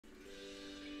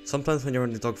Sometimes when you're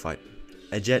in a dogfight,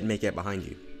 a jet may get behind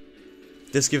you.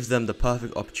 This gives them the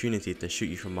perfect opportunity to shoot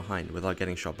you from behind without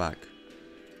getting shot back.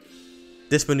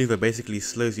 This maneuver basically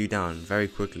slows you down very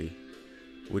quickly,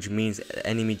 which means an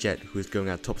enemy jet who is going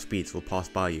at top speeds will pass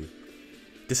by you.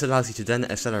 This allows you to then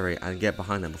accelerate and get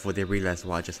behind them before they realize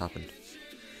what just happened.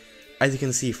 As you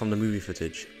can see from the movie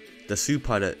footage, the Su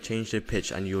pilot changed the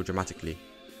pitch and yaw dramatically.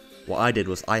 What I did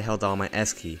was I held down my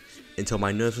S key until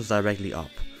my nose was directly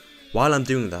up. While I'm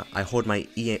doing that, I hold my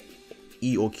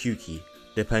E or Q key,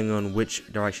 depending on which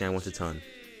direction I want to turn.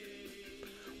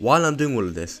 While I'm doing all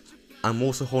of this, I'm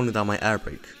also holding down my air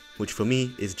brake, which for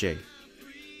me is J.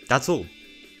 That's all.